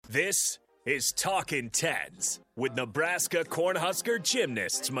This is Talkin' Tens with Nebraska Cornhusker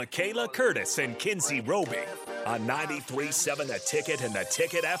gymnasts Michaela Curtis and Kinsey Roby on 93.7 The Ticket and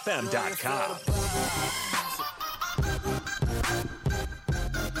theticketfm.com.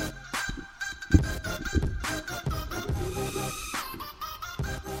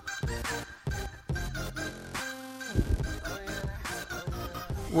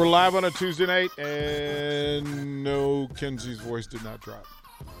 We're live on a Tuesday night, and no, Kinsey's voice did not drop.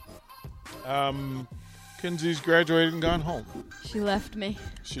 Kinsey's graduated and gone home. She left me.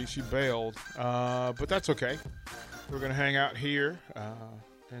 She bailed, but that's okay. We're going to hang out here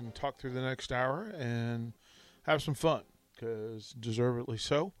and talk through the next hour and have some fun, because deservedly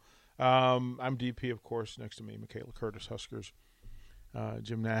so. I'm DP, of course, next to me, Michaela Curtis, Huskers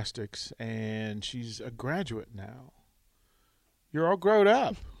gymnastics, and she's a graduate now. You're all grown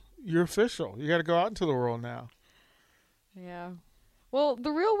up. You're official. You got to go out into the world now. Yeah. Well,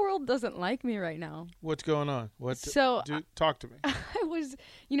 the real world doesn't like me right now. What's going on? Talk to me.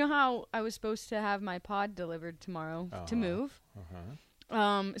 You know how I was supposed to have my pod delivered tomorrow to move?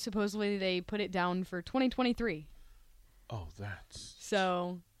 Supposedly they put it down for 2023. Oh, that's...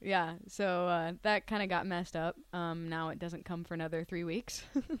 So, yeah. So that kind of got messed up. Now it doesn't come for another 3 weeks.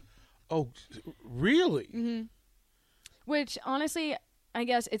 Oh, really? Mm-hmm. Which, honestly, I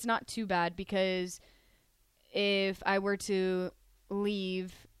guess it's not too bad, because if I were to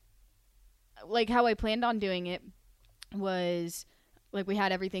leave, like how I planned on doing it was, like, we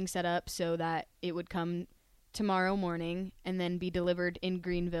had everything set up so that it would come tomorrow morning and then be delivered in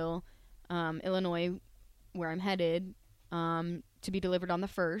Greenville, Illinois, where I'm headed, to be delivered on the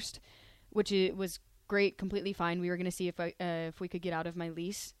 1st, which it was great, completely fine. We were going to see if we could get out of my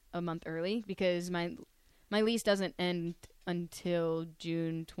lease a month early, because my lease doesn't end until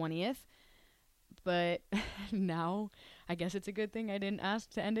June 20th, but now I guess it's a good thing I didn't ask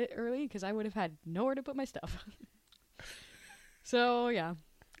to end it early, because I would have had nowhere to put my stuff. So, yeah,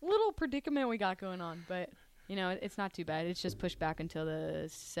 little predicament we got going on, but, you know, it's not too bad. It's just pushed back until the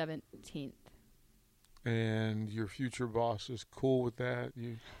 17th. And your future boss is cool with that?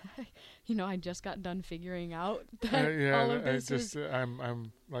 You know, I just got done figuring out that all of this is...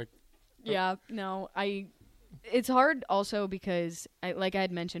 I'm like... Yeah, no, it's hard also because, like I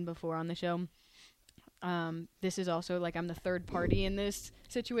had mentioned before on the show, this is also, like, I'm the third party in this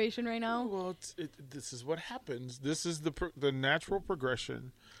situation right now. Well, this is what happens. This is the natural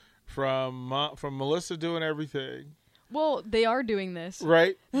progression from Melissa doing everything. Well, they are doing this.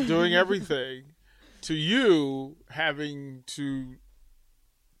 Right? Doing everything to you having to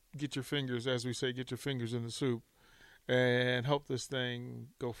get your fingers, as we say, get your fingers in the soup and help this thing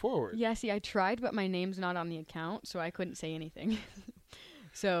go forward. Yeah, see, I tried, but my name's not on the account, so I couldn't say anything.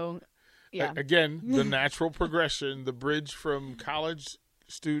 So, yeah. Again, the natural progression, the bridge from college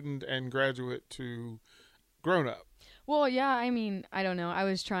student and graduate to grown-up. Well, yeah, I mean, I don't know. I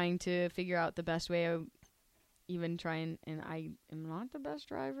was trying to figure out the best way of even trying, and I am not the best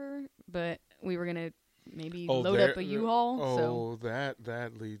driver, but we were going to maybe load up a U-Haul.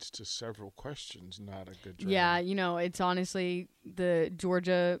 That leads to several questions. Not a good driver. Yeah, you know, it's honestly the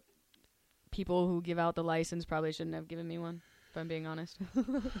Georgia people who give out the license probably shouldn't have given me one, if I'm being honest.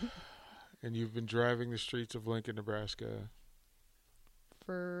 And you've been driving the streets of Lincoln, Nebraska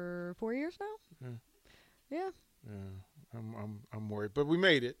for 4 years now? Yeah. I'm worried, but we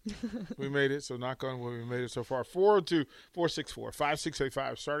made it. We made it. So knock on wood, we made it so far.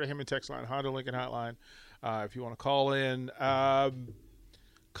 402-464-5685. Start a Hammond text line, Honda Lincoln hotline. If you want to call in,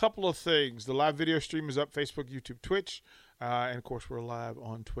 couple of things. The live video stream is up: Facebook, YouTube, Twitch, and of course we're live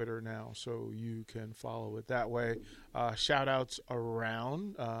on Twitter now, so you can follow it that way. Shout outs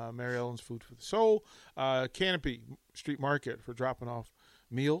around Mary Ellen's Food for the Soul, Canopy Street Market for dropping off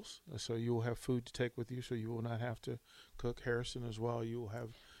meals, so you will have food to take with you, so you will not have to cook. Harrison as well, you will have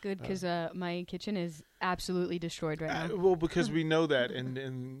good, because my kitchen is absolutely destroyed right now. Well, because we know that,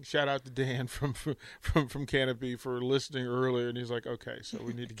 and shout out to Dan from Canopy for listening earlier, and he's like, okay, so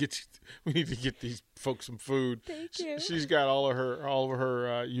we need to get these folks some food. Thank you. She's got all of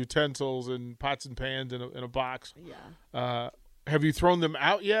her utensils and pots and pans in a box. Yeah. Have you thrown them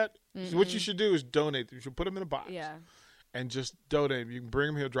out yet? So what you should do is donate. You should put them in a box. Yeah. And just donate. You can bring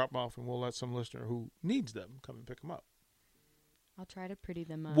them here, drop them off, and we'll let some listener who needs them come and pick them up. I'll try to pretty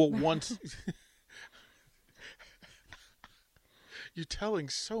them up. Well, once you're telling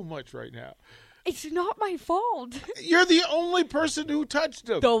so much right now. It's not my fault. You're the only person who touched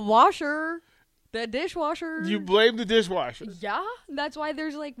them. The washer, the dishwasher. You blame the dishwasher. Yeah, that's why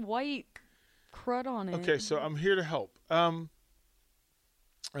there's like white crud on it. Okay, so I'm here to help. I'm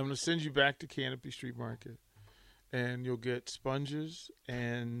going to send you back to Canopy Street Market. and you'll get sponges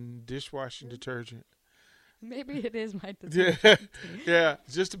and dishwashing detergent. Maybe it is my Yeah, detergent. yeah.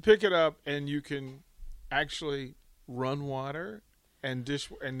 Just to pick it up, and you can actually run water and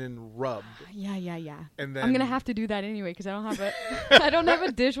then rub. Yeah. And then I'm gonna have to do that anyway because I don't have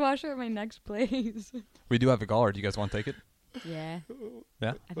a dishwasher at my next place. We do have a caller. Do you guys want to take it? Yeah.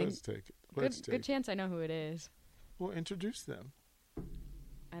 Yeah. Let's take it. Good chance I know who it is. Well, introduce them.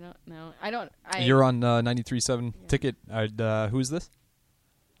 I don't know. You're on 93.7 ticket. Who is this?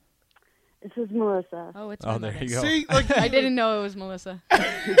 This is Melissa. Oh, it's Oh, my there mother. you go. See, like I didn't know it was Melissa.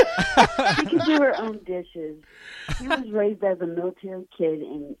 She can do her own dishes. She was raised as a military kid,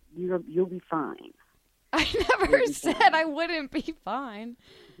 and you'll be fine. I never said I wouldn't be fine.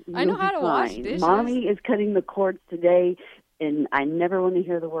 I know You'll how be to wash fine. dishes. Mommy is cutting the cords today, and I never want to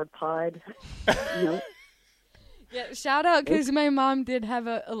hear the word pod. Nope. Yeah, shout out because my mom did have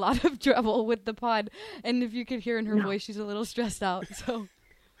a lot of trouble with the pod, and if you could hear in her voice, she's a little stressed out. So.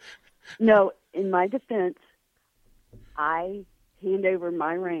 No, in my defense, I hand over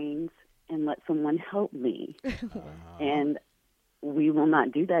my reins and let someone help me. And we will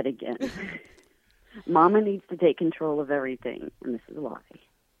not do that again. Mama needs to take control of everything, and this is why.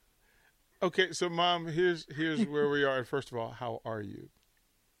 Okay, so Mom, here's where we are. First of all, how are you?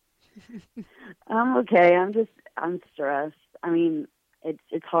 I'm okay. I'm stressed. I mean,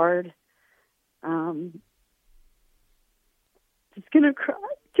 it's hard. Just gonna cry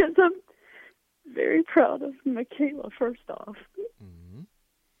because I'm very proud of Michaela, first off. Mm-hmm.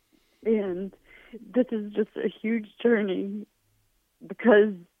 And this is just a huge journey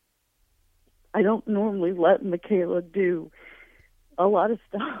because I don't normally let Michaela do a lot of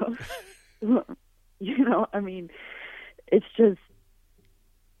stuff. I mean, it's just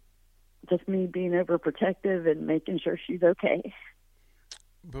me being overprotective and making sure she's okay.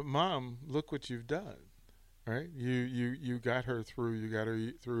 But Mom, look what you've done, right? You got her through. You got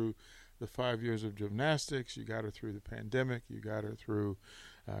her through the 5 years of gymnastics. You got her through the pandemic. You got her through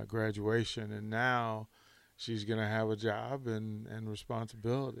graduation, and now she's going to have a job and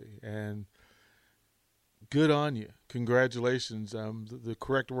responsibility. And good on you. Congratulations. The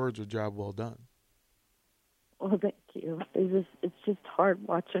correct words are job well done. Well, thank you. It's just hard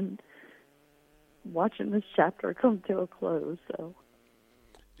watching this chapter come to a close.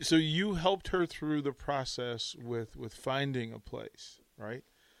 So you helped her through the process with finding a place, right?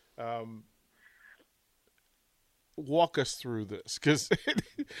 Walk us through this, because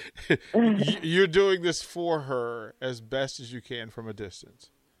you're doing this for her as best as you can from a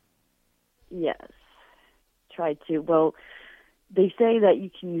distance. Yes, try to. Well, they say that you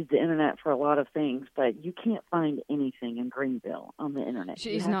can use the internet for a lot of things, but you can't find anything in Greenville on the internet.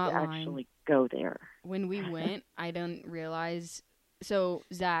 She's you have not to lying. actually go there. When we went, I didn't realize. So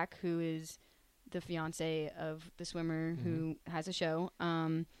Zach, who is the fiance of the swimmer who has a show,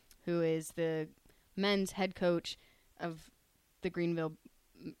 who is the men's head coach of the Greenville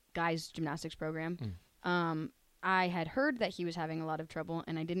guys gymnastics program, I had heard that he was having a lot of trouble,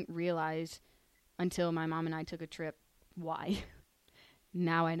 and I didn't realize until my mom and I took a trip why.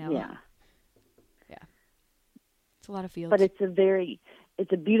 Now I know. Yeah. It's a lot of fields. But it's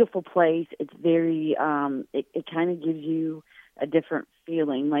a beautiful place. It's very, it kind of gives you a different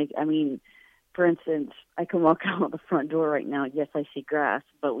feeling. Like, I mean, for instance, I can walk out the front door right now. Yes, I see grass,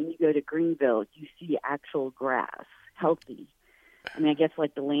 but when you go to Greenville, you see actual grass, healthy. I mean, I guess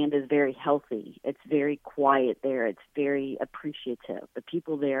like the land is very healthy. It's very quiet there. It's very appreciative. The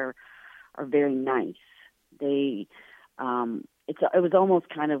people there are very nice. They, it was almost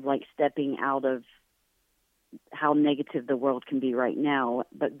kind of like stepping out of how negative the world can be right now,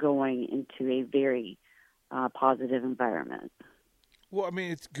 but going into a very positive environment. Well, I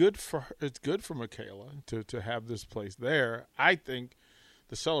mean, it's good for Michaela to have this place there. I think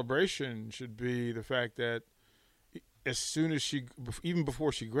the celebration should be the fact that as soon as even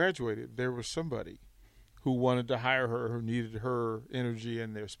before she graduated, there was somebody who wanted to hire her, who needed her energy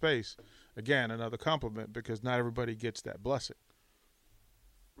and their space. Again, another compliment, because not everybody gets that blessing.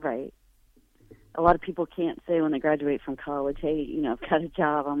 Right. A lot of people can't say when they graduate from college, hey, I've got a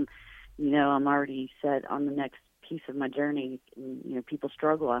job. I'm already set on the next piece of my journey. And, people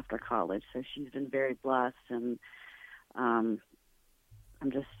struggle after college. So she's been very blessed, and I'm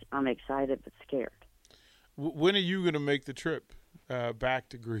excited but scared. When are you going to make the trip back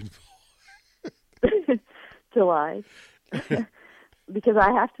to Greenville? July. Because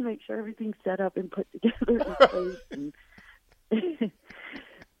I have to make sure everything's set up and put together in place. And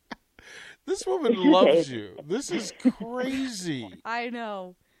this woman loves you. This is crazy. I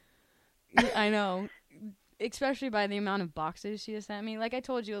know. Especially by the amount of boxes she has sent me. Like I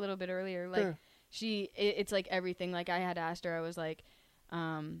told you a little bit earlier, like it's like everything. Like I had asked her, I was like,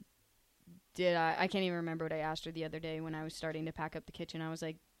 I can't even remember what I asked her the other day when I was starting to pack up the kitchen. I was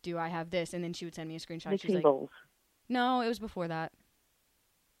like, do I have this? And then she would send me a screenshot. She's like, bowls. no, it was before that.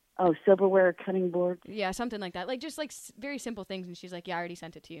 Oh, silverware, cutting board. Yeah, something like that. Like, just, like, very simple things. And she's like, yeah, I already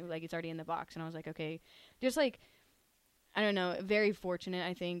sent it to you. Like, it's already in the box. And I was like, okay. Just, like, I don't know. Very fortunate,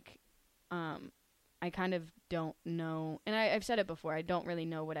 I think. I kind of don't know. And I've said it before. I don't really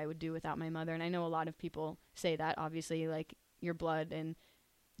know what I would do without my mother. And I know a lot of people say that, obviously, like, your blood and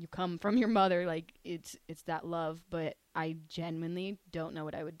you come from your mother. Like, it's that love. But I genuinely don't know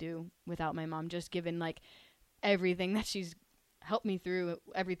what I would do without my mom. Just given, like, everything that she's helped me through,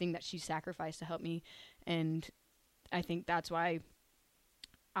 everything that she sacrificed to help me. And I think that's why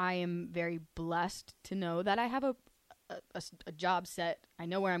I am very blessed to know that I have a job set. I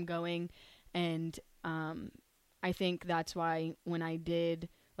know where I'm going. And I think that's why when I did,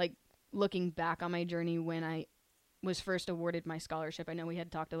 like, looking back on my journey when I was first awarded my scholarship, I know we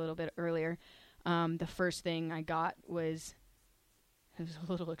had talked a little bit earlier, the first thing I got it was a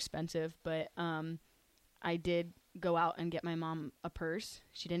little expensive, but I did go out and get my mom a purse.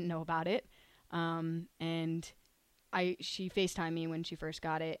 She didn't know about it. And she FaceTimed me when she first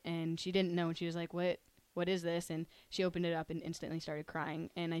got it, and she didn't know, and she was like, what is this? And she opened it up and instantly started crying.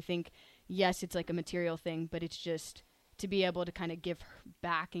 And I think, yes, it's like a material thing, but it's just to be able to kind of give her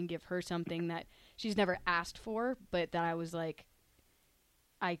back and give her something that she's never asked for, but that I was like,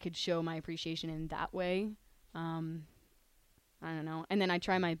 I could show my appreciation in that way. I don't know. And then I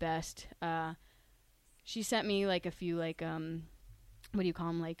try my best. She sent me like a few like what do you call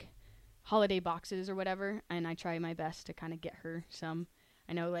them, like holiday boxes or whatever, and I try my best to kind of get her some.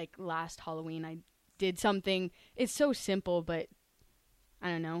 I know like last Halloween I did something. It's so simple, but I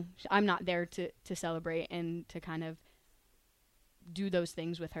don't know. I'm not there to celebrate and to kind of do those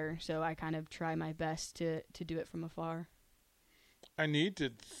things with her, so I kind of try my best to do it from afar. I need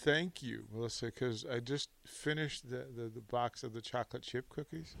to thank you, Melissa, because I just finished the box of the chocolate chip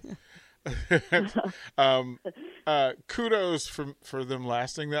cookies. Kudos for them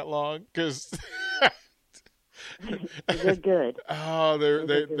lasting that long, because they're good. Oh,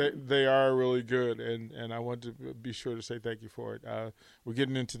 they are really good, and I want to be sure to say thank you for it. We're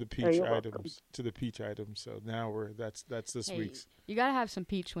getting into the peach items, so now that's this week's. You gotta have some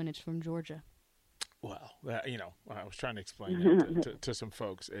peach when it's from Georgia. Well, I was trying to explain that to some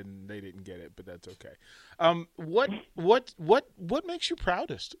folks, and they didn't get it, but that's okay. What makes you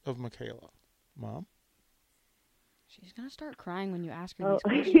proudest of Michaela, Mom? She's gonna start crying when you ask her these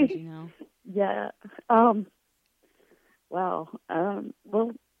questions, you know. Yeah. Wow.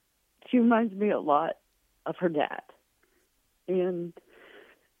 Well, she reminds me a lot of her dad, and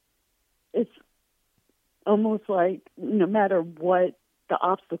it's almost like no matter what the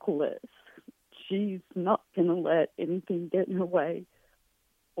obstacle is, she's not going to let anything get in her way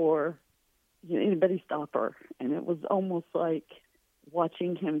or anybody stop her. And it was almost like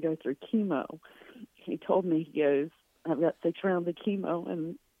watching him go through chemo. He told me, he goes, I've got 6 rounds of chemo,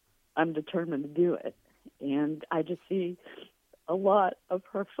 and I'm determined to do it. And I just see a lot of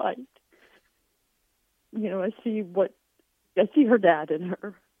her fight. I see her dad in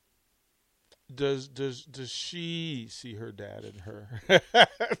her. Does she see her dad in her?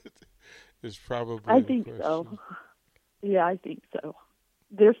 Is probably. I think so. Yeah, I think so.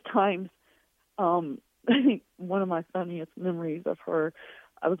 There's times. I think one of my funniest memories of her,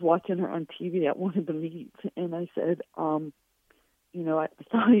 I was watching her on TV at one of the meets, and I said, I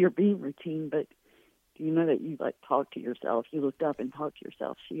saw your beam routine, but do you know that you like talk to yourself? You looked up and talked to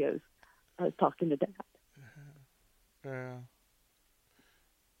yourself. She goes, I was talking to Dad.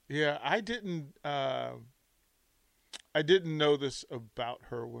 Yeah. I didn't know this about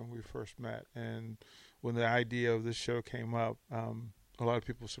her when we first met, and when the idea of this show came up, a lot of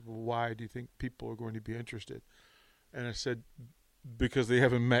people said, well, why do you think people are going to be interested? And I said, because they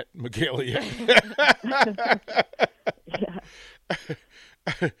haven't met Michaela yet.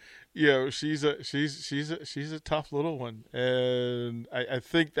 She's a tough little one, and I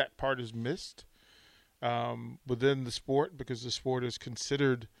think that part is missed within the sport, because the sport is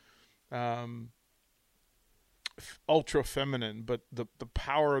considered ultra feminine, but the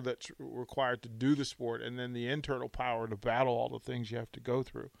power that's required to do the sport, and then the internal power to battle all the things you have to go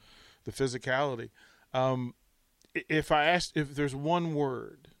through, the physicality. If there's one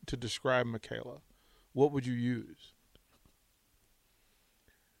word to describe Michaela, what would you use?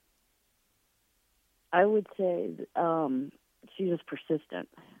 I would say she's just persistent.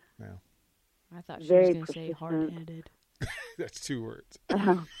 Yeah. I thought she was going to say hard-headed. That's 2 words.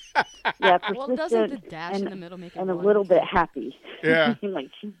 Yeah, persistent Well, doesn't the dash and, in the middle make it and a one? little bit happy. Yeah. Like,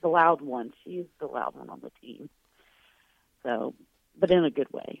 she's the loud one. She's the loud one on the team. So, but in a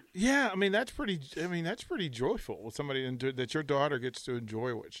good way. Yeah, I mean that's pretty joyful with somebody that your daughter gets to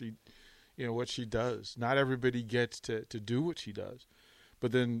enjoy what she does. Not everybody gets to do what she does,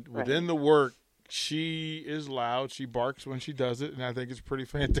 but then within the work, she is loud. She barks when she does it, and I think it's pretty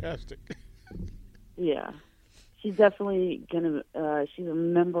fantastic. Yeah, she's definitely she's a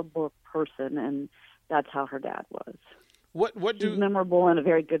memorable person, and that's how her dad was. She's memorable in a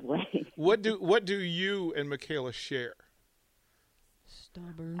very good way. What do you and Michaela share?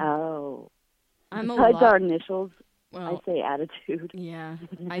 Stubborn. Oh, I'm a besides lot. our initials, Well, I say attitude. yeah,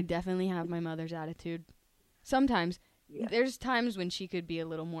 I definitely have my mother's attitude. Sometimes. Yeah. There's times when she could be a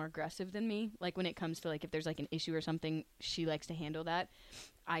little more aggressive than me. Like when it comes to like if there's like an issue or something, she likes to handle that.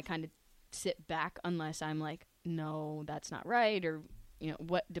 I kind of sit back unless I'm like, no, that's not right, or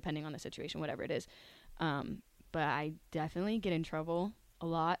what, depending on the situation, whatever it is. But I definitely get in trouble a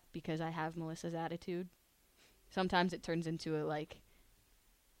lot because I have Melissa's attitude. Sometimes it turns into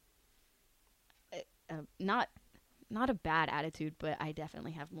not a bad attitude, but I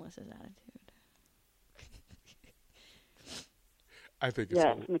definitely have Melissa's attitude. I think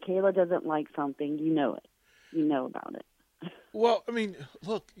Yes, Michaela doesn't like something. You know it. You know about it. Well, I mean,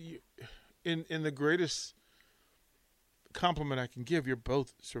 look, in the greatest compliment I can give, you're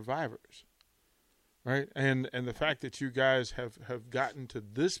both survivors, right? And the fact that you guys have gotten to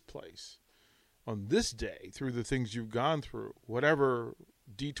this place on this day through the things you've gone through, whatever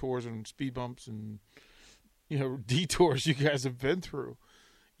detours and speed bumps and detours you guys have been through,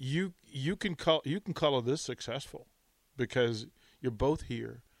 you can color this successful because you're both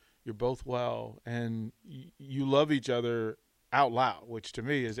here, you're both well, and you love each other out loud, which to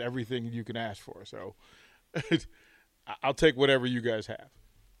me is everything you can ask for. So I'll take whatever you guys have.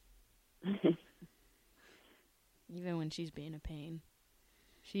 Even when she's being a pain.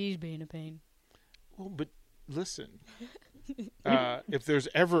 She's being a pain. Well, but listen, if there's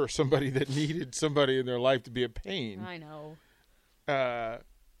ever somebody that needed somebody in their life to be a pain, I know.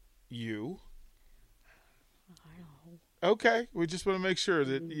 You. I know. Okay, we just want to make sure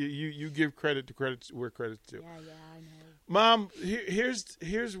that you give credit to credit where credit's due. Yeah, I know. Mom,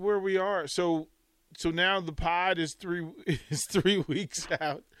 here's where we are. So now the pod is 3 weeks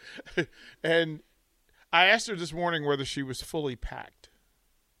out, and I asked her this morning whether she was fully packed.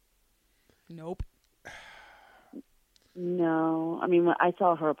 Nope. No, I mean, I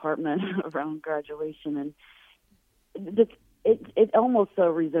saw her apartment around graduation, and it almost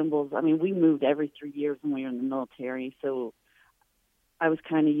resembles. I mean, we moved every 3 years when we were in the military, so I was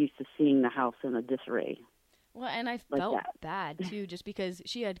kind of used to seeing the house in a disarray. Well, and I felt bad too, just because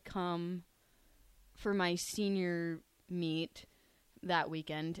she had come for my senior meet that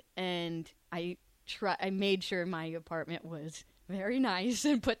weekend, and I made sure my apartment was very nice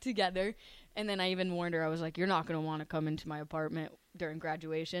and put together. And then I even warned her, I was like, you're not going to want to come into my apartment during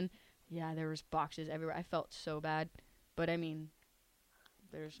graduation. Yeah, there was boxes everywhere. I felt so bad. But I mean,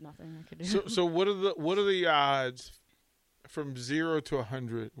 there's nothing I could do. So what are the odds from 0 to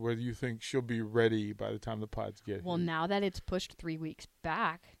 100 whether you think she'll be ready by the time the pods get Well, here? now that it's pushed 3 weeks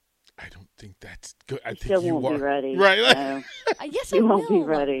back. I don't think that's good. I think Still you won't are be ready. right. No. Yes, You I won't will. be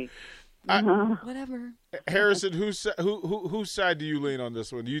ready. Whatever. Harrison, whose side do you lean on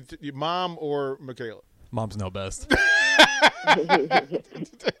this one? You Mom or Michaela? Mom's know best.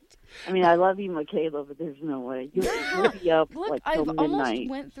 I mean, I love you, Michaela, but there's no way. You'll be up Look, like I've till almost midnight.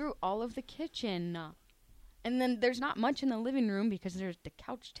 went through all of the kitchen. And then there's not much in the living room because the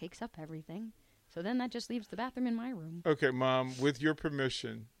couch takes up everything. So then that just leaves the bathroom in my room. Okay, Mom, with your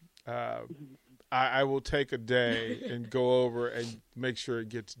permission, I will take a day and go over and make sure it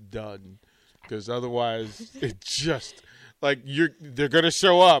gets done, because otherwise it just they're gonna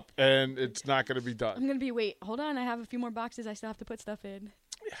show up and it's not gonna be done. I'm gonna be hold on, I have a few more boxes I still have to put stuff in.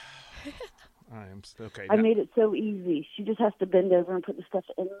 I am okay. I made it so easy. She just has to bend over and put the stuff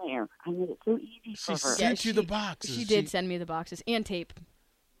in there. I made it so easy for She her. sent you the boxes. She did send me the boxes and tape.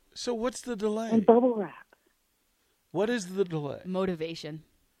 So what's the delay? And bubble wrap. What is the delay? Motivation.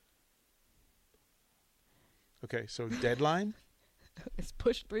 Okay, so deadline? It's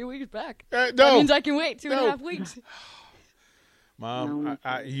pushed 3 weeks back. No. That means I can wait 2.5 weeks. Mom,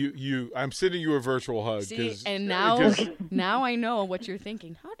 I'm sending you a virtual hug. See, and now I know what you're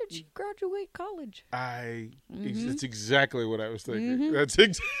thinking. How did she graduate college? That's exactly what I was thinking. Mm-hmm. That's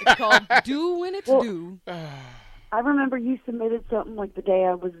It's called due when it's due. I remember you submitted something like the day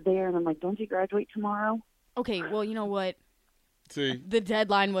I was there, and I'm like, don't you graduate tomorrow? Okay, well, you know what? See, The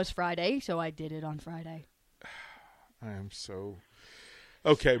deadline was Friday, so I did it on Friday. I am so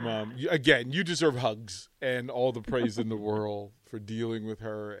okay, Mom. Again, you deserve hugs and all the praise in the world for dealing with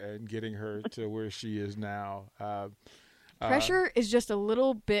her and getting her to where she is now. Pressure is just a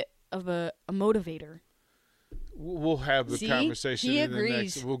little bit of a motivator. We'll have the conversation. He in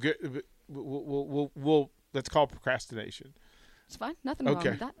agrees. The next. We'll let's call procrastination. It's fine. Nothing wrong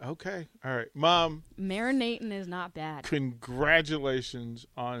with that. Okay. All right, Mom. Marinating is not bad. Congratulations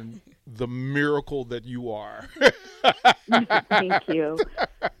on the miracle that you are. Thank you.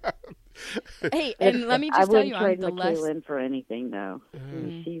 Hey, and let me just tell you, I'm the less. I wouldn't trade Michaela in for anything, though.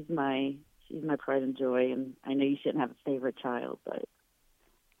 She's my pride and joy, and I know you shouldn't have a favorite child, but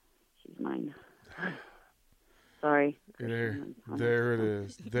she's mine. Sorry. There it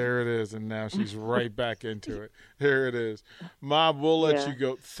is. There it is. And now she's right back into it. There it is. Mom, we'll let you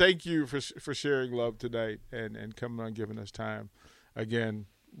go. Thank you for sharing love tonight and coming on, giving us time. Again,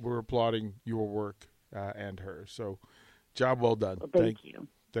 we're applauding your work and hers. So, job well done. Well, thank you.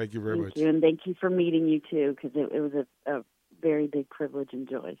 Thank you very much. Thank you, and thank you for meeting you, too, because it was a very big privilege and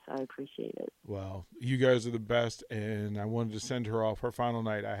joy, so I appreciate it. Well, you guys are the best, and I wanted to send her off. Her final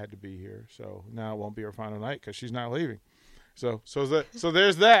night, I had to be here, so now it won't be her final night because she's not leaving. So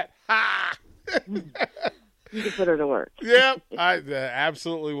there's that. Ha! You can put her to work. Yep, I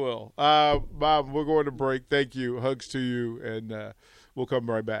absolutely will. Mom, we're going to break. Thank you. Hugs to you, and we'll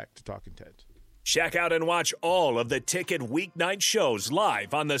come right back to Talking Teds. Check out and watch all of the Ticket weeknight shows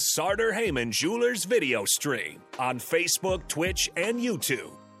live on the Sartor Heyman Jewelers video stream on Facebook, Twitch, and YouTube.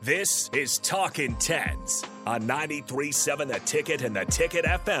 This is Talkin' Teds on 93.7 The Ticket and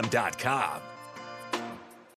theticketfm.com.